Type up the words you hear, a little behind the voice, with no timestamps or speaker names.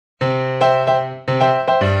Hey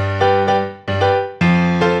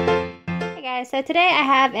guys, so today I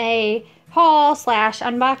have a haul slash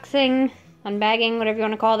unboxing, unbagging, whatever you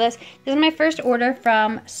want to call this. This is my first order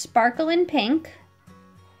from Sparkle in Pink.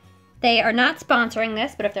 They are not sponsoring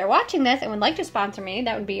this, but if they're watching this and would like to sponsor me,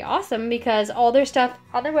 that would be awesome because all their stuff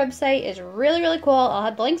on their website is really, really cool. I'll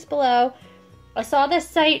have the links below. I saw this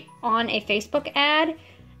site on a Facebook ad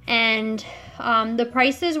and the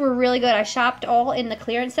prices were really good. I shopped all in the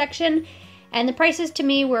clearance section and the prices to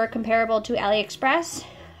me were comparable to AliExpress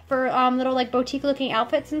for little like boutique looking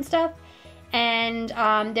outfits and stuff. And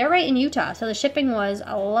they're right in Utah, so the shipping was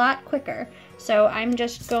a lot quicker. So I'm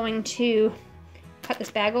just going to cut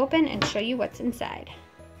this bag open and show you what's inside.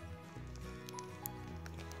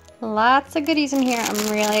 Lots of goodies in here.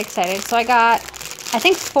 I'm really excited. So I got, I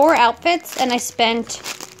think 4 outfits and I spent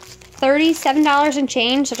 $37 and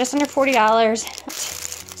change, so just under $40.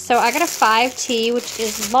 So I got a 5T, which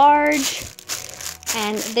is large,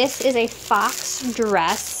 and this is a fox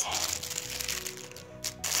dress.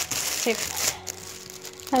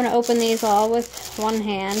 I'm gonna open these all with one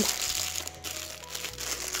hand.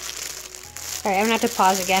 Alright, I'm gonna have to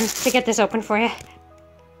pause again to get this open for you.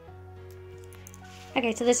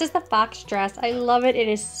 Okay, so this is the fox dress. I love it. It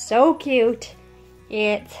is so cute.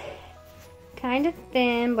 It's kind of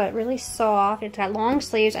thin, but really soft. It's got long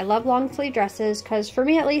sleeves. I love long sleeve dresses because for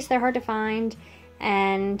me at least, they're hard to find.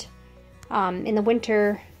 And in the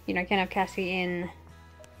winter, you know, I can't have Cassie in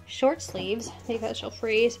short sleeves because she'll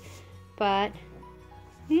freeze. But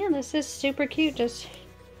yeah, this is super cute. Just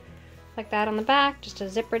like that on the back, just a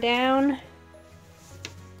zipper down.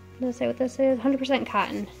 Let's say what this is. 100%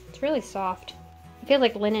 cotton. It's really soft. I feel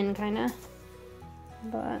like linen, kind of.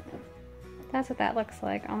 But that's what that looks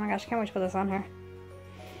like. Oh my gosh, I can't wait to put this on her.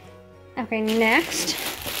 Okay, next,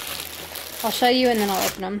 I'll show you and then I'll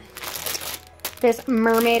open them. This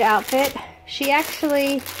mermaid outfit. She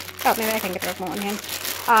actually, oh, maybe I can get her with one hand.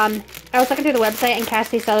 I was looking through the website and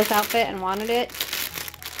Cassie saw this outfit and wanted it.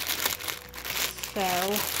 So,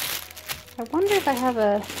 I wonder if I have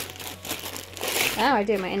a, oh, I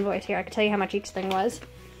do, my invoice here. I can tell you how much each thing was.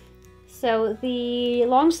 So the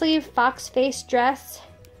long sleeve fox face dress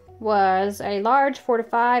was a large 4 to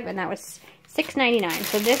 5 and that was $6.99.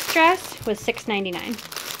 So this dress was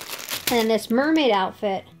 $6.99. And then this mermaid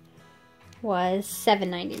outfit was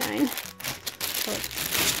 $7.99. So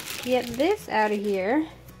let's get this out of here.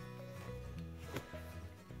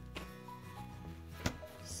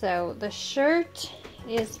 So the shirt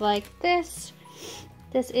is like this.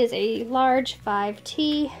 This is a large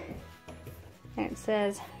 5T. And it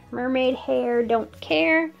says, mermaid hair, don't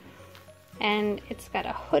care. And it's got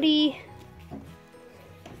a hoodie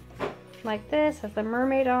like this, has the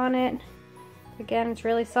mermaid on it. Again, it's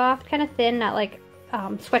really soft, kind of thin, not like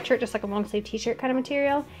sweatshirt, just like a long sleeve t-shirt kind of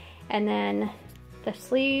material. And then the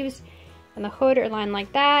sleeves and the hood are lined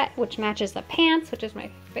like that, which matches the pants, which is my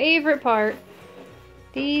favorite part.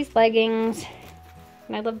 These leggings,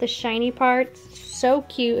 and I love the shiny parts. So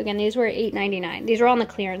cute. Again, these were $8.99. These were all in the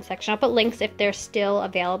clearance section. I'll put links if they're still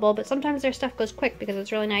available, but sometimes their stuff goes quick because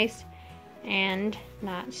it's really nice and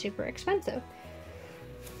not super expensive.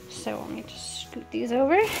 So let me just scoot these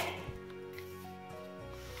over.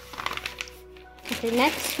 Okay,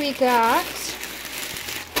 next we got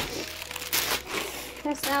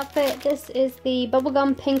this outfit. This is the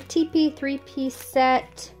bubblegum pink teepee 3-piece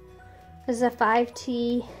set. This is a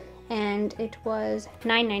 5T and it was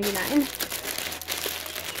 $9.99.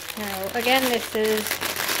 So again, this is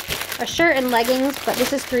a shirt and leggings, but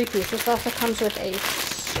this is 3-piece. This also comes with a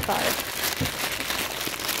scarf.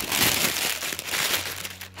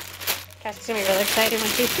 Cassie's gonna be really excited when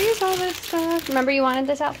she sees all this stuff. Remember you wanted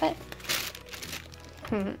this outfit?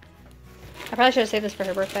 I probably should have saved this for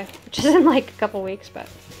her birthday, which is in like a couple weeks, but.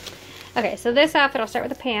 Okay, so this outfit, I'll start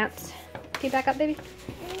with the pants. Can you back up, baby?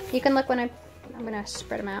 You can look when I'm gonna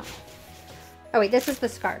spread them out. Oh wait, this is the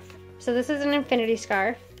scarf. So this is an infinity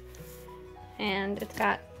scarf. And it's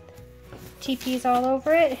got teepees all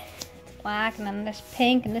over it. It's black, and then this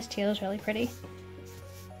pink, and this teal is really pretty.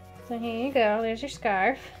 So here you go, there's your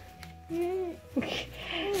scarf.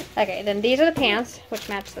 Okay, then these are the pants, which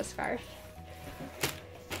match the scarf.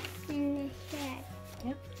 And the shirt.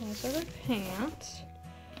 Yep, these are the pants.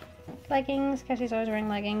 Leggings, Cassie's always wearing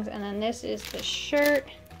leggings, and then this is the shirt.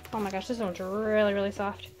 Oh my gosh, this one's really, really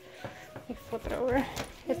soft. Let me flip it over.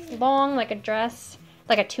 It's long, like a dress,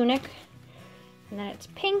 like a tunic. And then it's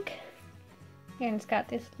pink. And it's got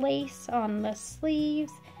this lace on the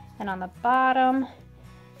sleeves and on the bottom.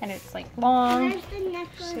 And it's like long. There's the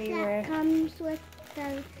necklace that comes with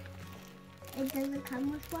the... It doesn't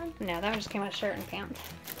come with one? No, that one just came with a shirt and pants.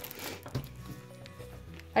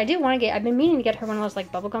 I do want to get, I've been meaning to get her one of those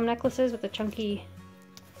like bubblegum necklaces with the chunky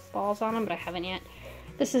balls on them, but I haven't yet.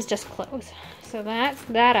 This is just clothes. So that's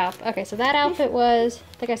that outfit. Okay, so that outfit was,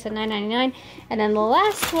 like I said, $9.99. And then the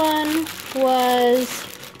last one was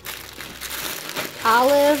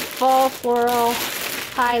olive fall floral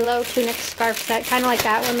high-low tunic scarf set. Kind of like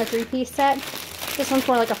that one, the 3-piece set. This one's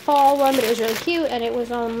more like a fall one, but it was really cute, and it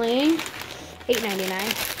was only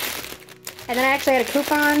 $8.99. And then I actually had a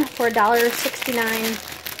coupon for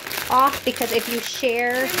 $1.69 off, because if you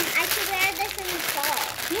share... I should wear this in the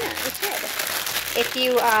fall. Yeah, you should. If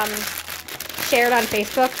you share it on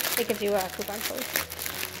Facebook, it gives you a coupon code.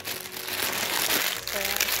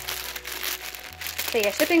 So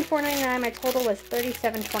yeah, shipping $4.99. My total was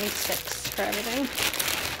 $37.26 for everything.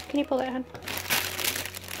 Can you pull that, hon?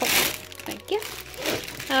 Oh, thank you.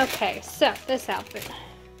 Okay, so this outfit.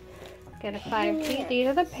 Get a 5-piece. These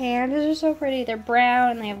are the pants. These are so pretty. They're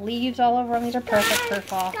brown and they have leaves all over them. These are perfect for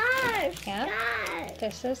fall. Scarf, Yeah. scarf.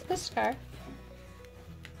 This is the scarf.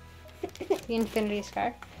 The infinity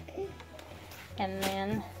scarf. And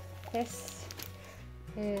then this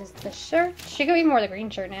is the shirt. She could be more the green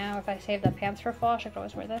shirt now. If I save the pants for fall, she could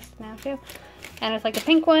always wear this now too. And it's like the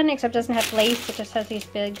pink one, except it doesn't have lace. It just has these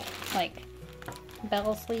big, like,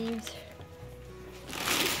 bell sleeves.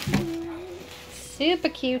 Super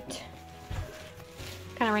cute.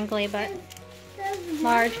 Kind of wrinkly, but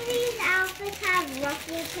large. Does these outfits have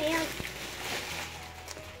ruffle pants?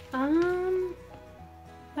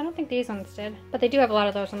 I don't think these ones did, but they do have a lot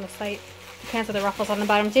of those on the site. The pants with the ruffles on the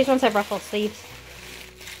bottoms. These ones have ruffle sleeves.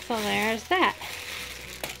 So there's that.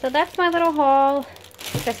 So that's my little haul.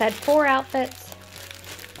 Like I said, 4 outfits.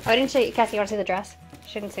 Oh, I didn't show you. Cassie, you want to see the dress?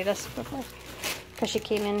 She didn't see this before, because she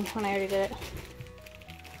came in when I already did it.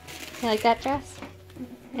 You like that dress?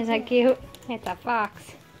 Is that cute? It's a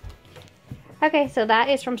fox. Okay, so that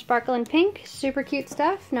is from Sparkle and Pink. Super cute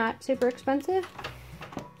stuff, not super expensive.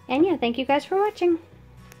 And yeah, thank you guys for watching.